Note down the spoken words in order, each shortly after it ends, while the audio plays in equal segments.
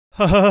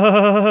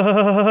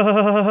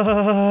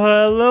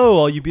Hello,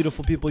 all you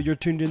beautiful people. You're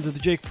tuned into the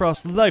Jake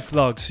Frost Life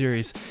Vlog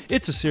series.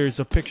 It's a series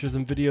of pictures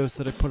and videos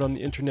that I put on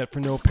the internet for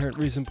no apparent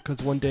reason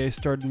because one day I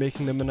started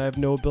making them and I have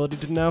no ability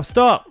to now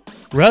stop.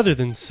 Rather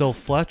than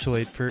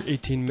self-flatulate for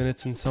 18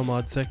 minutes and some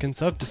odd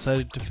seconds, I've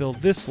decided to fill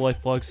this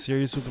Life Vlog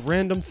series with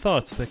random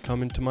thoughts that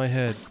come into my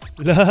head.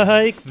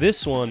 Like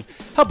this one.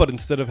 How about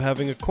instead of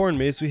having a corn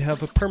maze, we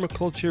have a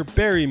permaculture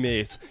berry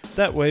maze?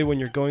 That way, when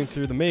you're going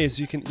through the maze,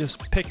 you can just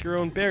pick your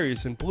own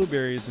berries and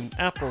blueberries and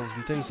apples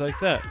and things like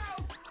that.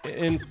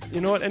 And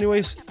you know what?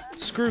 Anyways,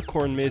 screw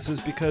corn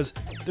mazes because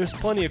there's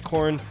plenty of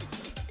corn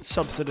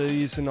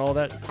subsidies and all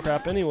that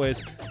crap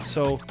anyways.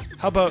 So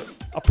how about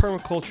a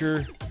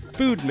permaculture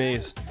food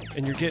maze?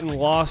 And you're getting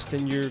lost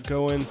and you're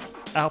going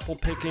apple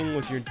picking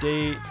with your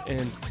date,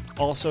 and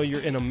also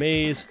you're in a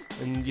maze,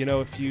 and you know,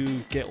 if you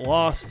get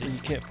lost and you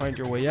can't find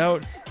your way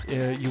out,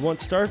 you won't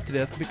starve to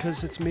death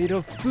because it's made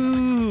of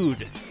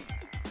food.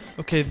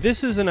 Okay,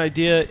 this is an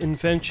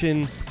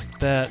invention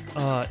that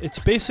it's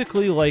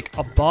basically like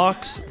a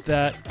box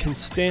that can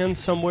stand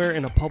somewhere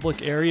in a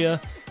public area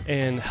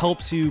and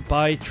helps you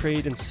buy,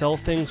 trade, and sell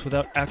things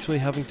without actually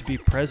having to be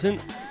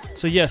present.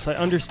 So yes, I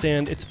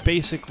understand it's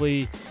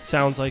basically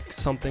sounds like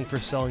something for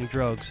selling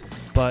drugs,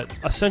 but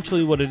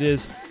essentially what it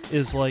is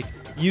like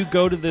you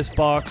go to this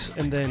box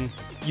and then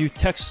you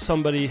text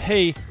somebody,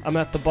 hey, I'm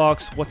at the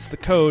box, what's the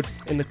code?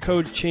 And the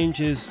code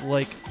changes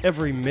like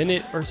every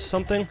minute or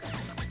something,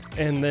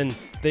 and then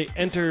they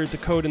enter the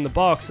code in the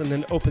box and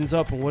then opens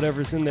up, and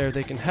whatever's in there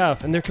they can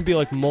have. And there can be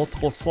like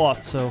multiple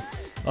slots, so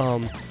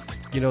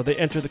you know, they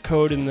enter the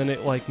code and then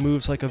it like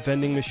moves like a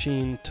vending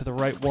machine to the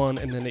right one,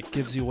 and then it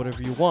gives you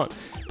whatever you want.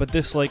 But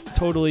this like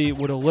totally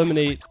would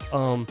eliminate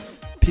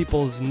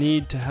people's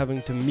need to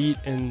having to meet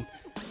and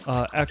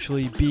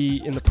actually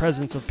be in the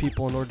presence of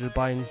people in order to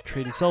buy and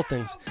trade and sell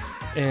things.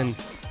 And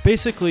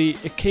basically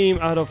it came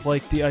out of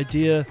like the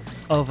idea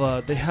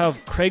of they have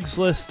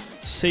Craigslist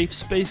safe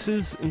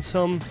spaces in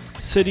some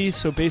cities.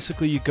 So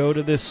basically you go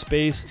to this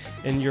space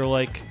and you're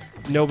like,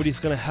 nobody's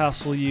gonna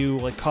hassle you,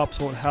 like cops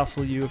won't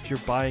hassle you if you're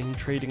buying and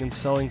trading and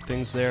selling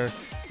things there.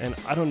 And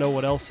I don't know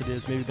what else it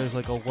is, maybe there's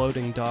like a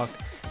loading dock,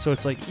 so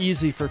it's like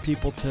easy for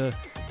people to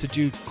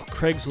do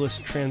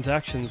Craigslist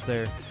transactions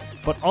there.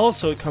 But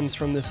also it comes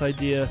from this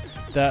idea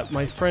that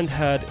my friend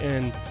had,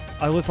 and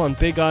I live on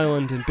Big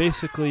Island, and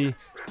basically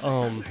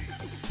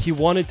he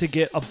wanted to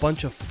get a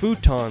bunch of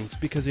futons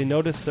because he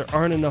noticed there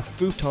aren't enough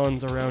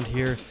futons around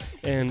here,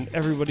 and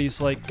everybody's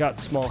like got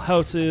small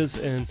houses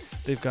and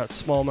they've got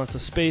small amounts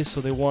of space, so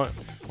they want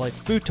like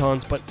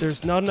futons, but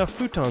there's not enough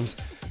futons.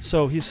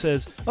 So he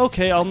says,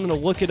 okay, I'm gonna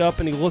look it up,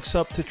 and he looks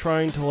up to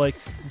trying to like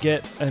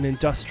get an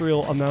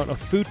industrial amount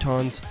of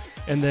futons,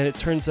 and then it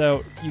turns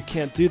out you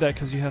can't do that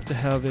because you have to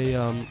have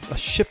a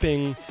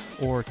shipping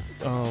or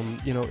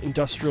you know,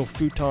 industrial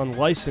futon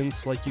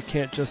license. Like you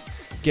can't just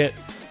get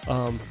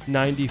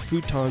 90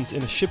 futons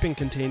in a shipping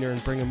container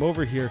and bring them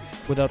over here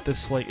without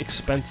this like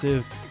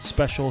expensive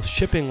special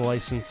shipping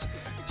license.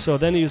 So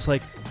then he was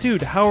like,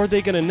 dude, how are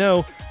they gonna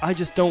know? I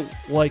just don't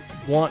like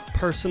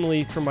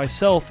personally for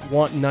myself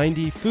want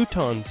 90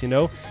 futons, you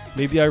know?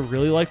 Maybe I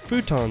really like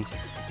futons.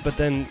 But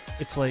then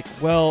it's like,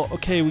 well,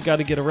 okay, we got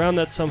to get around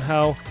that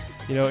somehow.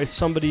 You know, if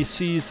somebody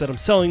sees that I'm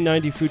selling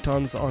 90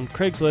 futons on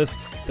Craigslist,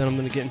 then I'm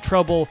going to get in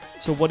trouble.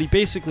 So what he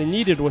basically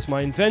needed was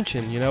my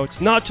invention. You know,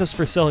 it's not just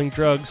for selling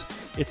drugs.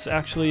 It's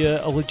actually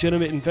a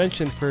legitimate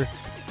invention for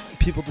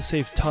people to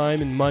save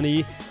time and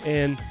money,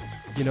 and,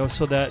 you know,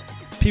 so that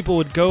people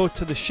would go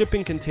to the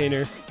shipping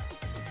container,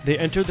 they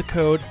enter the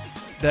code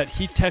that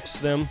he texts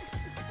them,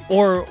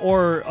 or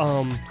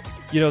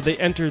you know, they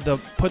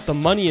put the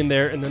money in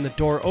there, and then the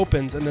door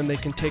opens, and then they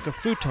can take a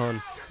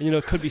futon. You know,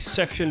 it could be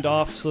sectioned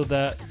off so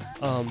that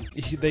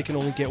they can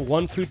only get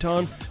one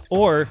futon,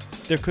 or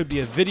there could be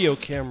a video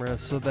camera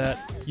so that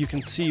you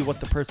can see what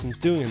the person's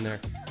doing in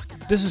there.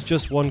 This is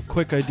just one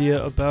quick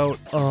idea about,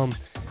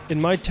 in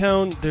my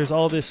town, there's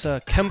all this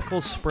chemical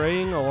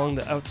spraying along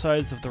the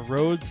outsides of the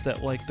roads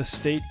that like the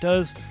state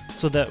does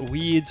so that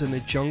weeds and the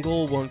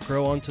jungle won't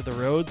grow onto the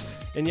roads.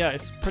 And yeah,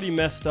 it's pretty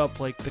messed up.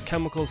 Like the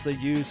chemicals they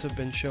use have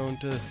been shown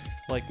to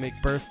like make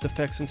birth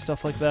defects and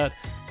stuff like that.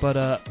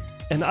 But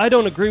and I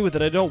don't agree with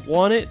it. I don't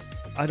want it.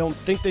 I don't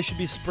think they should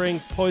be spraying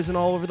poison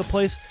all over the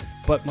place.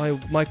 But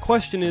my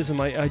question is, and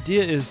my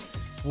idea is,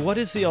 what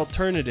is the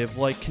alternative?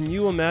 Like, can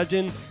you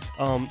imagine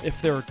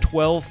if there are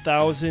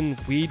 12,000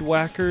 weed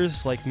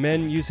whackers, like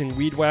men using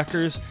weed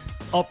whackers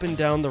up and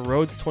down the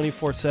roads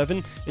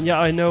 24/7? And yeah,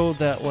 I know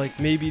that like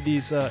maybe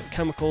these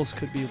chemicals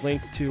could be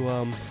linked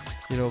to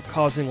you know,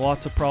 causing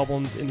lots of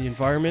problems in the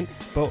environment,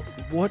 but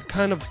what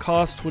kind of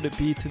cost would it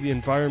be to the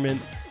environment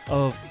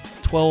of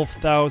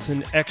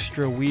 12,000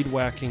 extra weed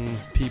whacking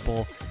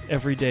people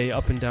every day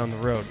up and down the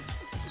road?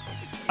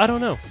 I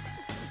don't know.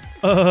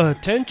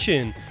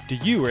 Attention! Do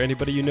you or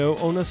anybody you know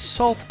own a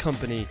salt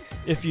company?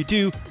 If you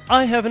do,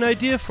 I have an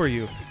idea for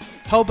you.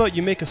 How about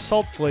you make a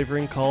salt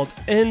flavoring called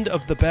End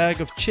of the Bag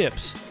of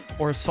Chips,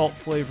 or a salt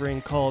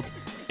flavoring called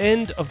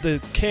End of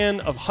the Can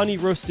of Honey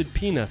Roasted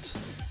Peanuts?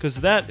 because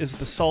that is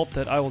the salt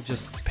that I will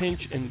just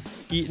pinch and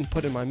eat and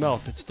put in my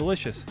mouth. It's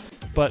delicious.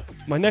 But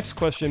my next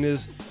question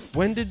is,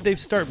 when did they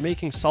start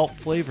making salt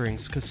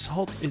flavorings? Because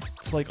salt,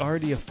 it's like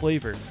already a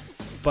flavor.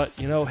 But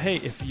you know, hey,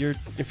 if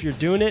you're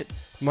doing it,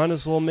 might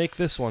as well make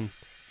this one.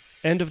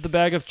 End of the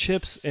bag of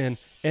chips and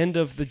end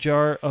of the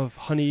jar of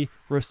honey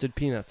roasted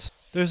peanuts.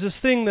 There's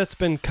this thing that's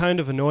been kind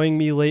of annoying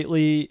me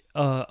lately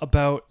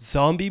about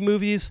zombie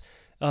movies.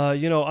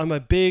 You know, I'm a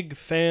big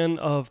fan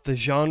of the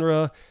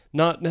genre,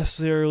 not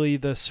necessarily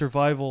the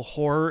survival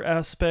horror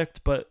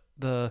aspect, but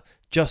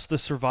just the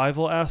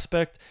survival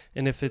aspect.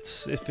 And if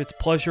it's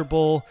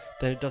pleasurable,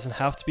 then it doesn't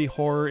have to be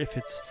horror. If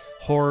it's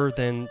horror,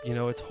 then you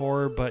know it's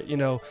horror. But you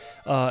know,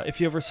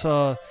 if you ever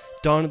saw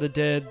Dawn of the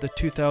Dead, the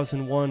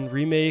 2001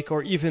 remake,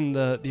 or even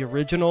the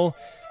original,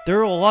 there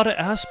are a lot of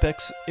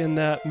aspects in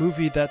that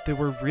movie that they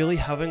were really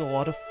having a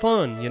lot of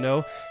fun. You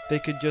know, they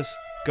could just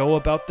go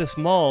about this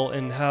mall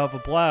and have a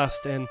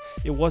blast, and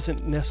it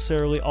wasn't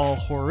necessarily all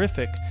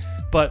horrific.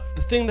 But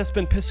the thing that's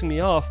been pissing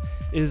me off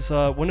is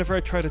whenever I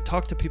try to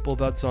talk to people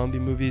about zombie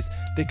movies,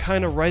 they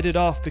kind of write it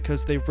off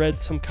because they read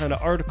some kind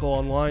of article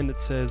online that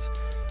says,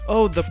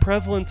 oh, the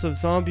prevalence of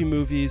zombie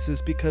movies is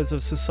because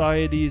of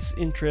society's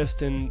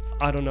interest in,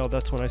 I don't know,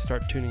 that's when I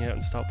start tuning out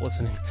and stop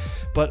listening.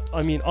 But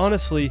I mean,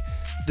 honestly,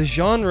 the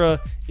genre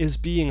is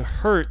being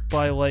hurt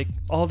by like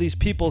all these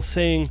people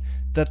saying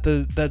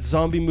that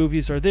zombie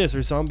movies are this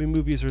or zombie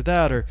movies are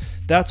that, or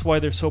that's why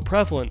they're so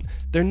prevalent.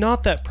 They're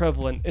not that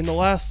prevalent. In the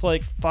last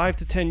like 5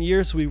 to 10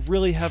 years, we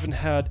really haven't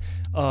had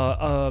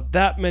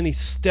that many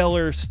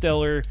stellar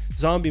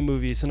zombie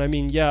movies. And I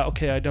mean, yeah,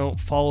 okay, I don't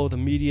follow the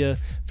media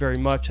very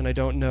much, and I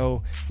don't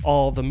know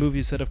all the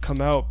movies that have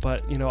come out,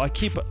 but you know, I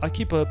keep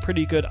a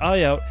pretty good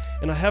eye out,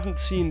 and I haven't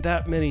seen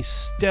that many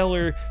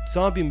stellar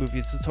zombie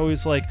movies. It's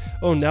always like,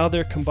 oh, now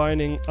they're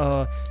combining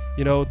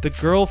you know, the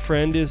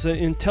girlfriend is an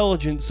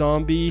intelligent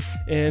zombie,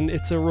 and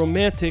it's a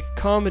romantic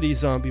comedy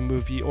zombie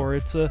movie, or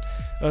it's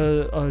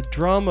a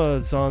drama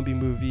zombie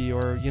movie,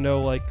 or you know,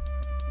 like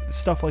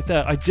stuff like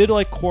that. I did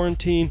like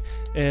Quarantine,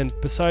 and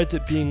besides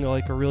it being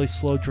like a really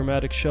slow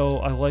dramatic show,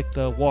 I like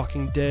The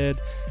Walking Dead,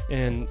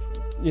 and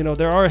you know,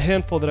 there are a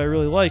handful that I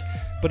really like,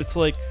 but it's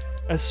like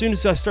as soon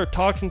as I start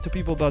talking to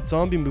people about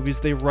zombie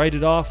movies, they write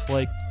it off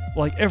like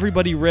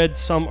everybody read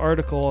some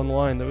article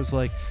online that was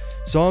like,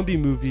 zombie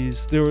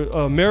movies,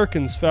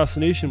 Americans'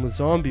 fascination with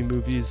zombie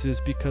movies is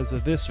because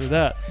of this or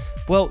that.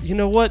 Well, you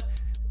know what?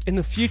 In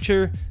the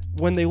future,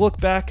 when they look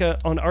back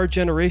on our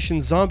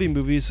generation's zombie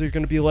movies, they're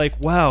going to be like,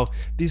 wow,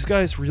 these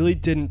guys really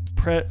didn't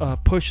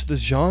push the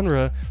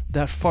genre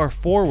that far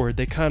forward.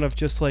 They kind of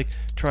just like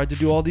tried to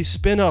do all these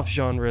spin-off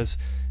genres.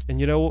 And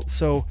you know,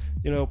 so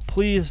you know,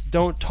 please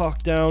don't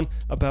talk down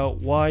about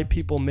why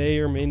people may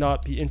or may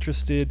not be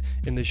interested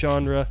in the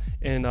genre.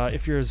 And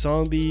if you're a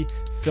zombie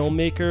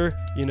filmmaker,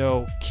 you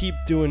know, keep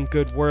doing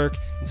good work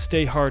and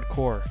stay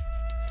hardcore.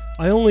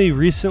 I only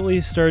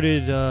recently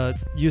started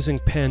using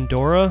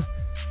Pandora.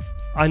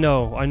 I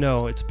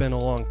know, it's been a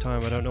long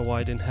time. I don't know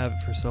why I didn't have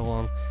it for so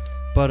long.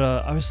 But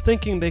I was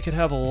thinking they could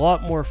have a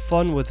lot more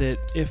fun with it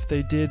if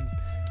they did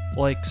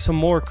like some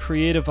more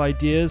creative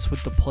ideas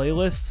with the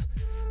playlists.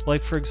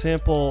 Like, for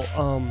example,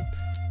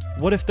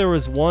 what if there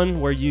was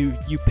one where you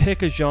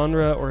pick a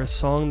genre or a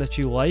song that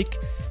you like,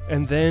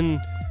 and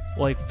then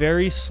like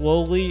very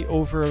slowly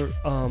over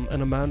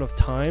an amount of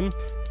time,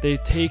 they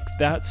take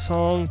that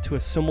song to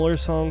a similar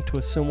song to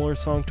a similar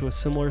song to a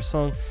similar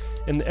song,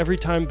 and every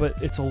time, but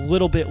it's a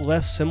little bit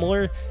less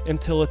similar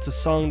until it's a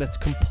song that's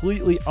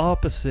completely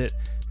opposite,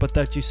 but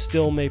that you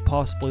still may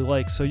possibly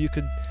like. So you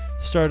could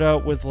start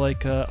out with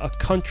like a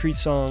country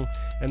song,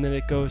 and then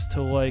it goes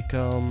to like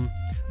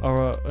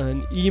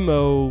an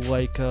emo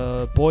like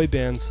boy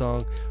band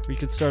song, or you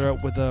could start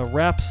out with a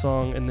rap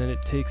song and then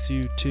it takes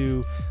you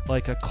to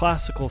like a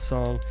classical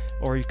song,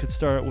 or you could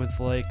start out with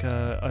like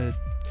a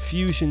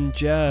fusion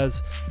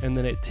jazz and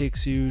then it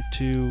takes you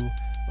to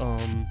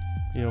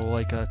you know,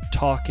 like a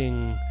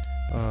talking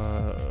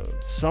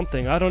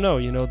something. I don't know,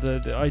 you know,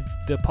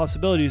 the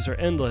possibilities are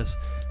endless,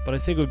 but I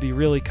think it would be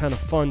really kind of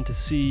fun to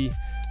see,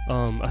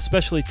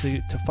 especially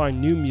to find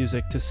new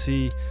music, to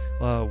see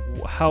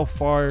how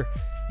far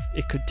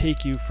it could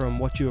take you from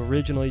what you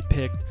originally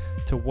picked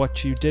to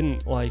what you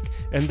didn't like.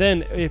 And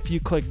then if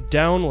you click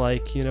down,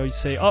 like, you know, you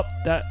say, oh,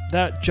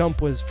 that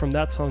jump was from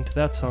that song to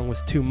that song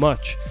was too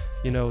much,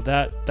 you know,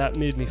 that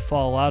made me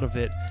fall out of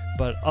it,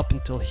 but up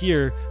until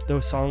here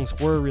those songs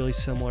were really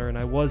similar and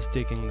I was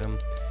digging them.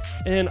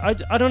 And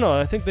I don't know,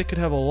 I think they could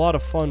have a lot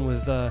of fun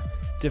with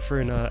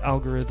different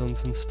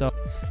algorithms and stuff.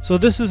 So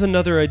this is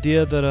another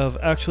idea that I've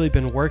actually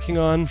been working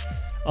on.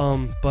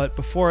 But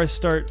before I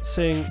start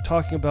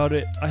talking about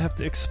it, I have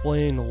to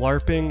explain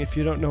LARPing. If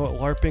you don't know what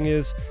LARPing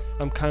is,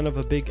 I'm kind of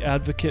a big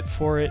advocate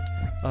for it,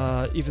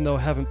 even though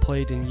I haven't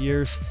played in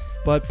years.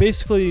 But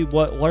basically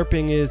what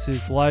LARPing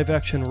is live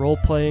action role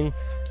playing.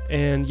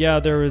 And yeah,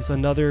 there was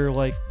another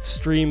like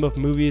stream of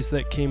movies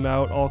that came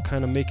out all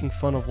kind of making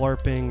fun of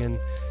LARPing, and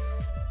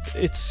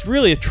it's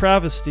really a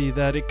travesty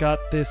that it got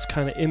this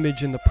kind of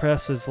image in the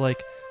press as like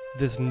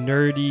this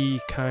nerdy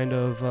kind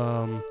of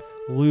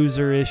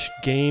loser-ish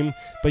game.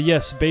 But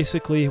yes,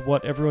 basically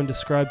what everyone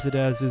describes it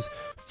as is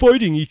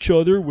fighting each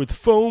other with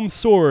foam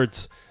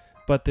swords.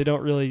 But they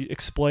don't really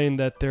explain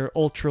that they're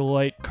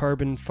ultralight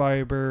carbon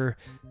fiber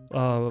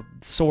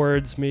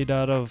swords made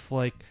out of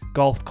like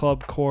golf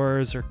club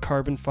cores or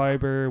carbon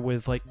fiber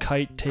with like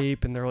kite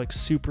tape, and they're like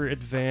super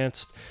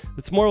advanced.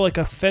 It's more like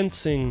a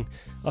fencing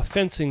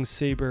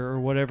saber or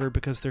whatever,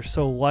 because they're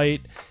so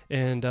light.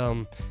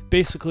 And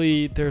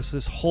basically there's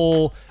this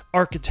whole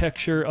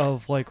architecture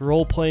of like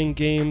role-playing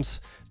games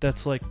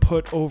that's like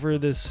put over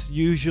this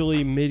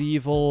usually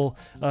medieval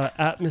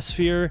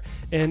atmosphere.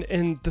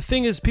 And the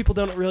thing is, people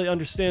don't really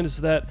understand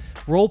is that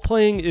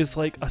role-playing is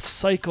like a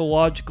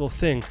psychological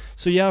thing.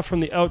 So yeah, from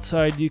the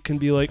outside you can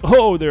be like,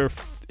 oh, they're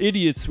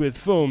idiots with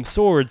foam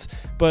swords,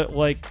 but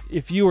like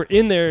if you were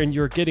in there and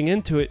you're getting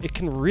into it, it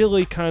can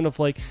really kind of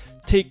like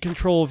take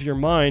control of your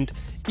mind,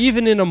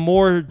 even in a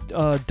more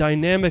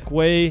dynamic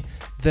way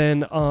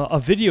than a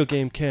video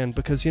game can.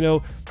 Because, you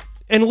know,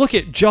 and look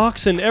at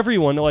jocks and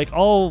everyone, like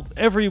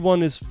every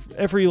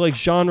like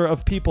genre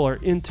of people are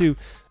into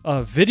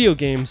video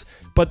games,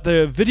 but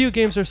the video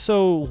games are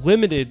so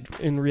limited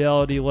in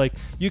reality. Like,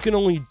 you can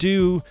only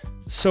do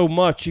so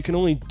much, you can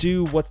only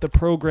do what the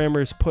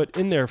programmers put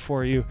in there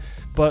for you.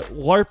 But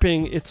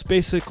LARPing, it's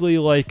basically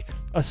like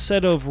a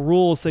set of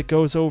rules that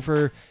goes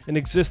over an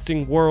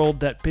existing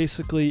world that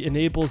basically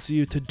enables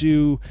you to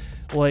do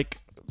like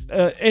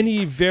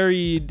any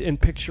varied and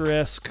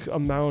picturesque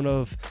amount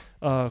of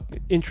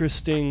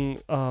interesting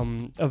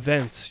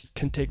events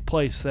can take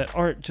place that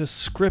aren't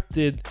just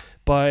scripted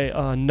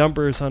by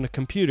numbers on a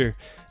computer.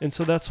 And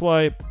so that's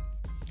why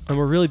I'm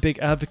a really big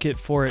advocate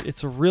for it.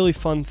 It's a really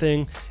fun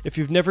thing. If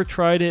you've never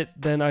tried it,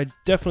 then I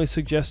definitely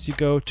suggest you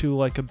go to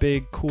like a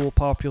big, cool,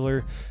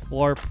 popular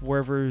LARP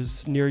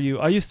wherever's near you.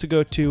 I used to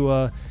go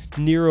to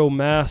Nero,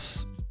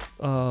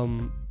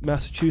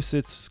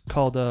 Massachusetts,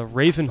 called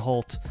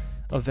Ravenholt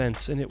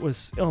events, and it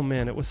was, oh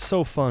man, it was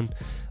so fun.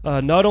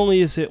 Not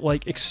only is it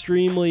like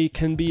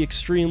can be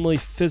extremely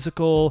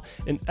physical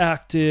and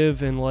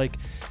active, and like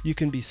you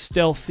can be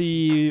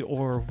stealthy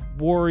or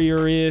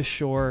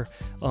warrior-ish, or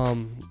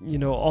you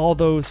know, all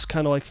those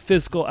kind of like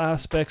physical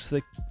aspects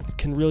that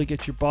can really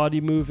get your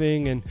body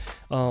moving, and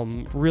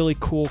really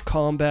cool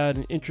combat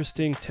and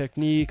interesting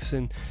techniques.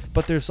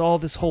 But there's all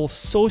this whole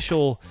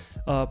social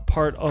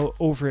part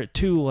over it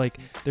too. Like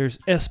there's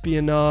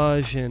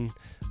espionage and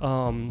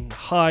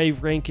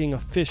high-ranking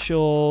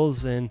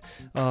officials and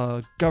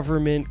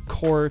government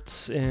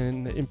courts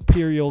and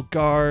imperial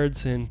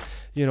guards, and,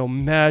 you know,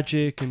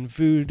 magic and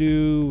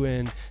voodoo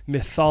and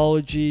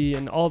mythology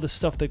and all the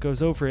stuff that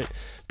goes over it.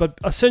 But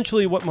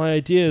essentially what my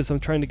idea is I'm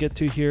trying to get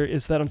to here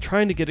is that I'm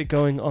trying to get it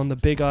going on the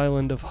big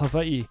island of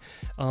Hawaii.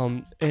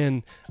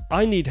 And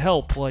I need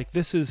help. Like,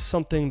 this is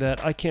something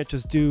that I can't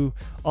just do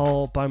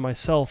all by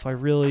myself. I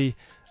really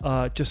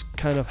just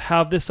kind of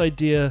have this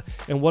idea,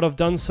 and what I've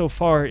done so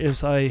far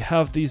is I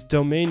have these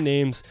domain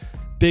names,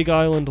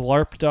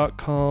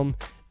 BigIslandLARP.com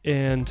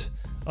and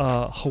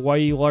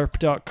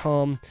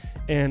HawaiiLARP.com,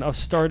 and I've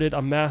started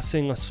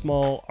amassing a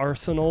small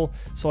arsenal.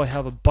 So I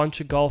have a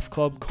bunch of golf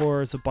club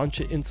cores, a bunch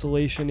of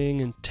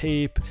insulationing and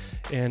tape,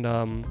 and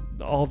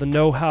all the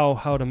know-how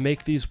how to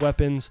make these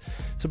weapons.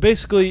 So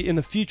basically in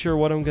the future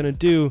what I'm going to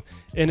do,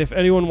 and if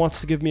anyone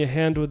wants to give me a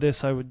hand with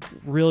this, I would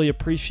really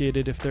appreciate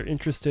it if they're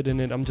interested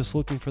in it. I'm just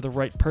looking for the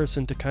right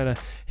person to kind of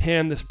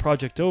hand this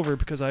project over,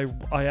 because I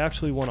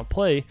actually want to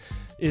play,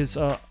 is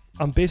I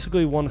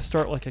basically want to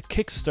start like a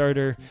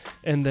Kickstarter,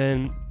 and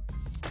then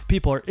if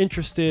people are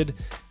interested,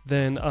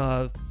 then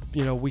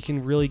you know, we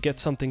can really get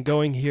something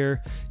going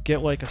here,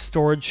 get like a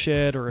storage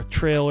shed or a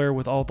trailer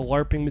with all the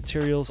LARPing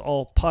materials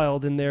all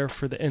piled in there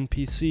for the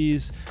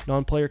NPCs,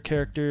 non-player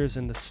characters,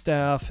 and the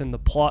staff and the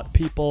plot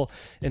people,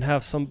 and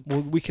have some,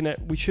 we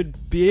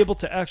should be able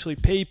to actually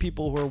pay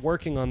people who are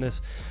working on this.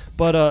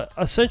 But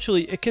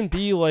essentially it can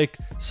be like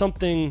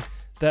something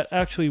that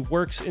actually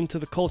works into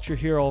the culture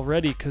here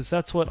already, because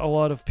that's what a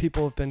lot of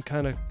people have been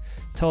kind of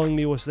telling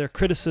me was their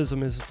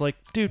criticism is. It's like,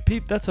 dude,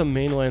 that's a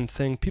mainland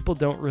thing. People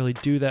don't really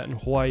do that in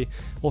Hawaii.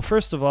 Well,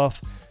 first of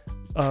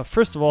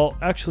all,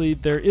 actually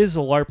there is a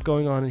LARP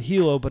going on in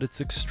Hilo, but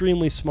it's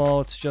extremely small.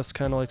 It's just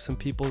kind of like some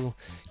people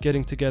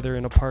getting together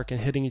in a park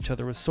and hitting each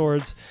other with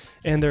swords.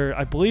 And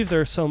I believe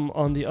there are some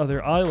on the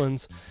other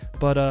islands,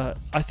 but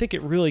I think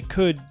it really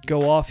could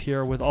go off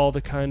here with all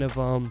the kind of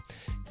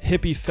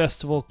hippie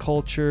festival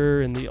culture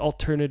and the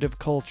alternative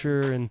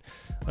culture, and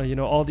you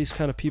know, all these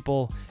kind of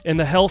people, and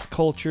the health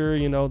culture,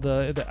 you know,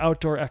 the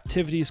outdoor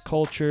activities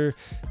culture,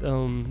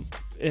 and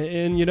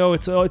you know,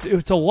 it's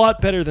a lot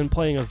better than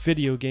playing a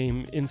video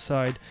game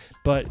inside,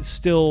 but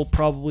still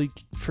probably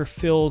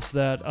fulfills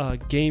that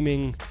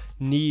gaming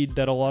need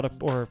that a lot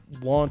of, or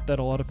want that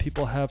a lot of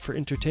people have for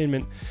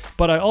entertainment.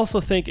 But I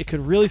also think it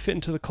could really fit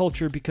into the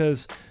culture,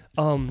 because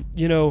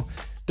you know,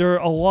 there are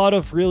a lot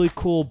of really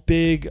cool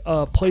big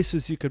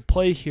places you could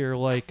play here,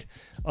 like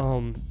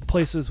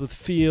places with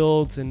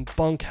fields and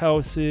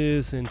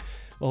bunkhouses, and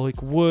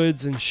like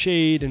woods and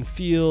shade and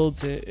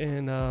fields,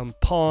 and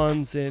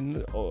ponds,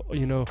 and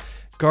you know,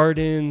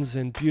 gardens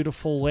and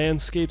beautiful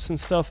landscapes and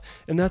stuff,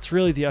 and that's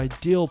really the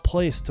ideal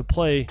place to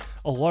play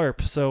a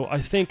LARP. So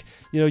I think,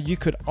 you know, you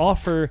could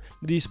offer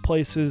these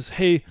places,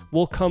 hey,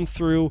 we'll come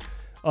through,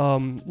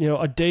 you know,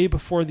 a day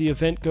before the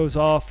event goes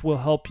off. We'll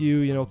help you,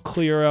 you know,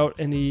 clear out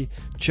any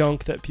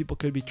junk that people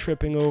could be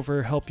tripping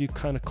over, help you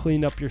kind of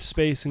clean up your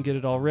space and get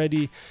it all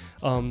ready.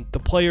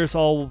 The players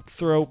all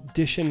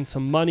dish in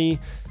some money.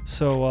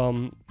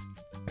 So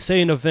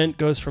say an event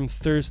goes from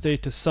Thursday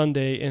to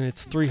Sunday and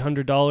it's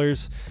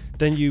 $300,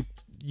 then you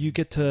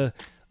get to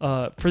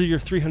for your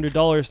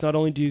 $300, not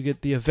only do you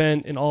get the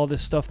event and all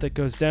this stuff that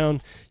goes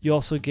down, you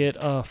also get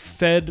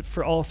fed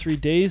for all 3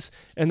 days,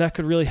 and that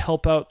could really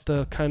help out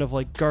the kind of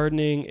like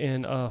gardening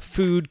and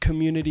food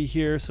community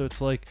here. So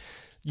it's like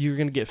you're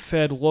gonna get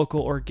fed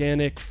local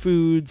organic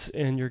foods,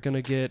 and you're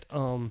gonna get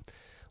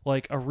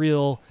like a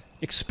real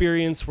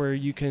experience where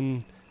you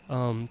can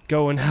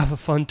go and have a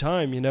fun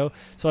time, you know.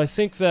 So I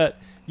think that,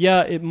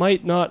 yeah, it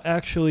might not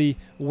actually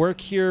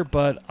work here,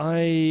 but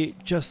I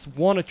just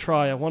want to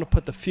try. I want to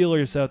put the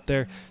feelers out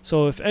there.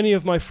 So if any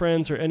of my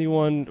friends or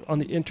anyone on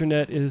the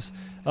internet is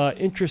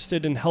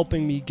interested in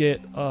helping me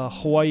get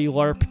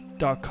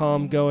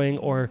HawaiiLARP.com going,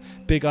 or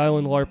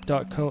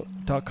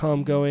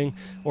BigIslandLARP.com going,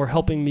 or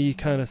helping me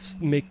kind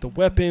of make the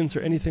weapons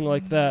or anything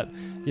like that,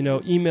 you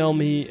know, email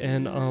me,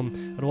 and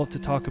I'd love to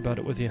talk about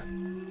it with you.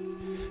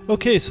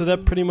 Okay, so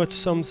that pretty much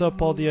sums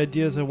up all the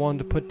ideas I wanted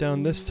to put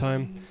down this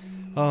time.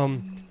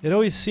 It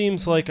always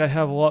seems like I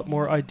have a lot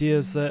more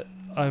ideas that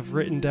I've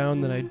written down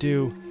than I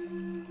do,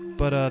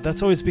 but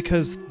that's always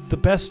because the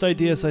best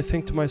ideas, I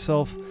think to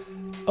myself,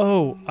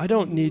 oh, I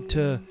don't need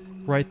to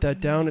write that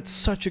down, it's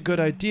such a good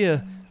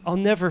idea, I'll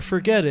never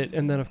forget it,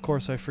 and then of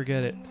course I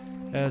forget it,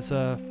 as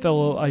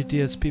fellow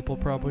ideas people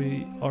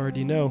probably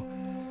already know.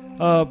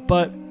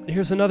 But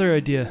here's another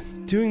idea: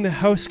 doing the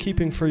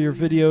housekeeping for your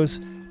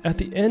videos at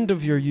the end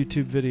of your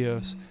YouTube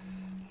videos.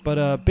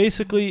 But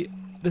basically,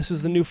 this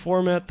is the new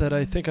format that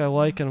I think I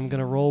like and I'm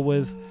going to roll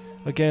with.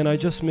 Again, I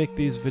just make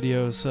these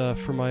videos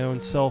for my own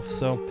self,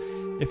 so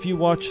if you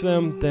watch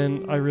them,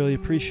 then I really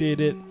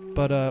appreciate it.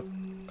 But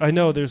I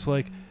know there's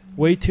like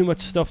way too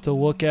much stuff to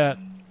look at.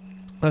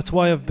 That's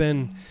why I've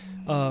been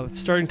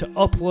starting to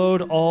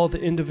upload all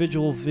the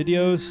individual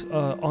videos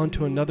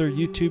onto another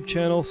YouTube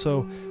channel.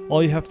 So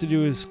all you have to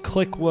do is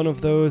click one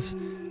of those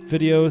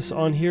videos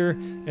on here,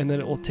 and then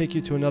it will take you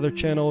to another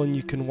channel, and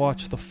you can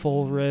watch the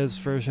full res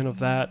version of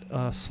that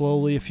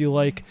slowly if you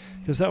like,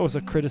 because that was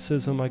a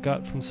criticism I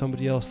got from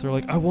somebody else. They're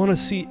like, I want to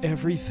see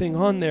everything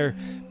on there,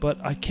 but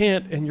I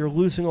can't, and you're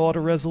losing a lot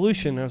of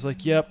resolution. And I was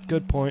like, yep,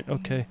 good point.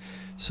 Okay,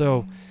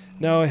 so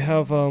now I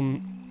have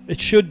it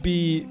should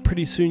be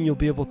pretty soon you'll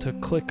be able to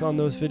click on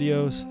those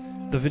videos,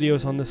 the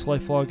videos on this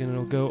life log, and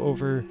it'll go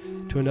over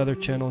to another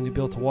channel and you'll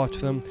be able to watch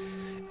them.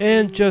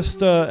 And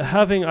just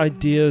having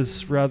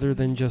ideas rather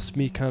than just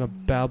me kind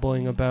of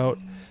babbling about.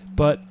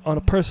 But on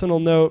a personal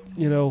note,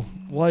 you know,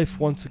 life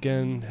once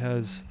again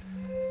has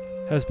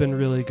been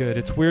really good.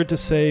 It's weird to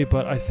say,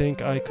 but I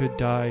think I could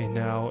die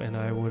now and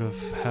I would have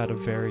had a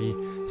very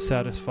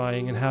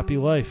satisfying and happy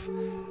life.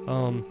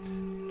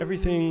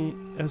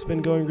 Everything has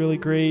been going really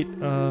great.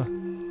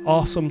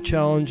 Awesome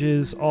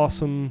challenges,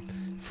 awesome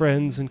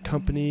friends and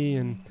company,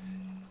 and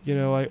you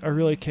know, I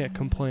really can't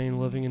complain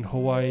living in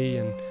Hawaii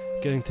and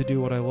getting to do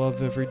what I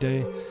love every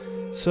day.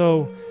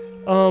 So,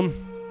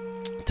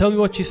 tell me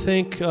what you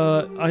think.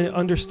 I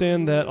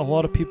understand that a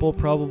lot of people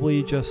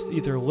probably just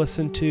either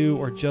listen to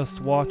or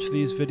just watch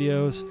these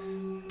videos.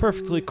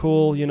 Perfectly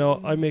cool, you know,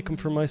 I make them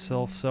for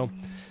myself. So,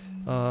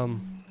 tell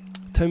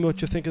me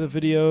what you think of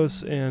the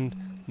videos and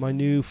my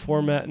new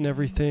format and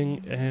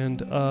everything,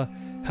 and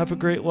have a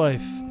great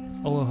life.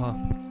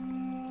 Aloha.